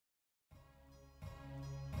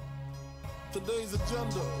Today's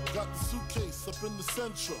agenda, got the suitcase up in the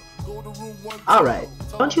central. Go to room 1. Alright,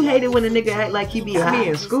 don't you hate it when a nigga act like he be high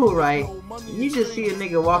in school, right? You just see a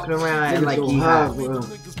nigga walking around acting like he high, bro.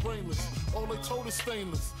 That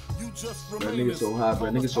nigga so high, bro.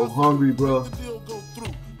 Nigga so hungry, bro.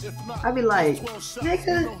 I be like,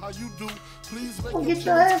 nigga, don't get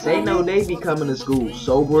your ass. They know they be coming to school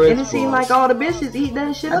sober as fuck. And it seem like all the bitches eat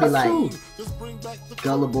that shit up too.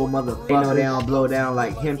 Gullible motherfuckers. They know they don't blow down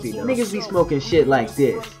like Hempy though. Niggas be smoking shit like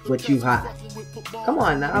this, but you high. Come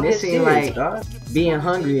on now, it seem like being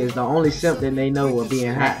hungry is the only symptom they know of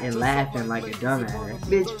being hot and laughing like a dumbass.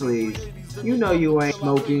 Bitch please, you know you ain't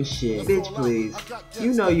smoking shit. Bitch please,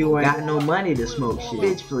 you know you ain't got no money to smoke shit.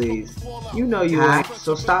 Bitch please, you know you ain't.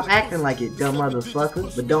 So stop acting like it, dumb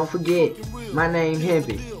motherfucker. But don't forget, my name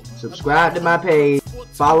Hempy. Subscribe to my page.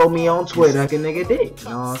 Follow me on Twitter. Suck a nigga dick. You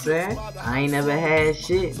know what I'm saying? I ain't never had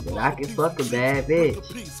shit, but I can fuck a bad bitch.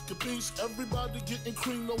 Everybody getting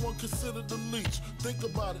cream, no one considered the leech. Think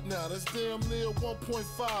about it now, that's damn near 1.5.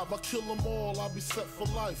 I kill them all, I'll be set for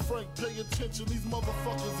life. Frank, pay attention, these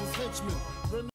motherfuckers is henchmen.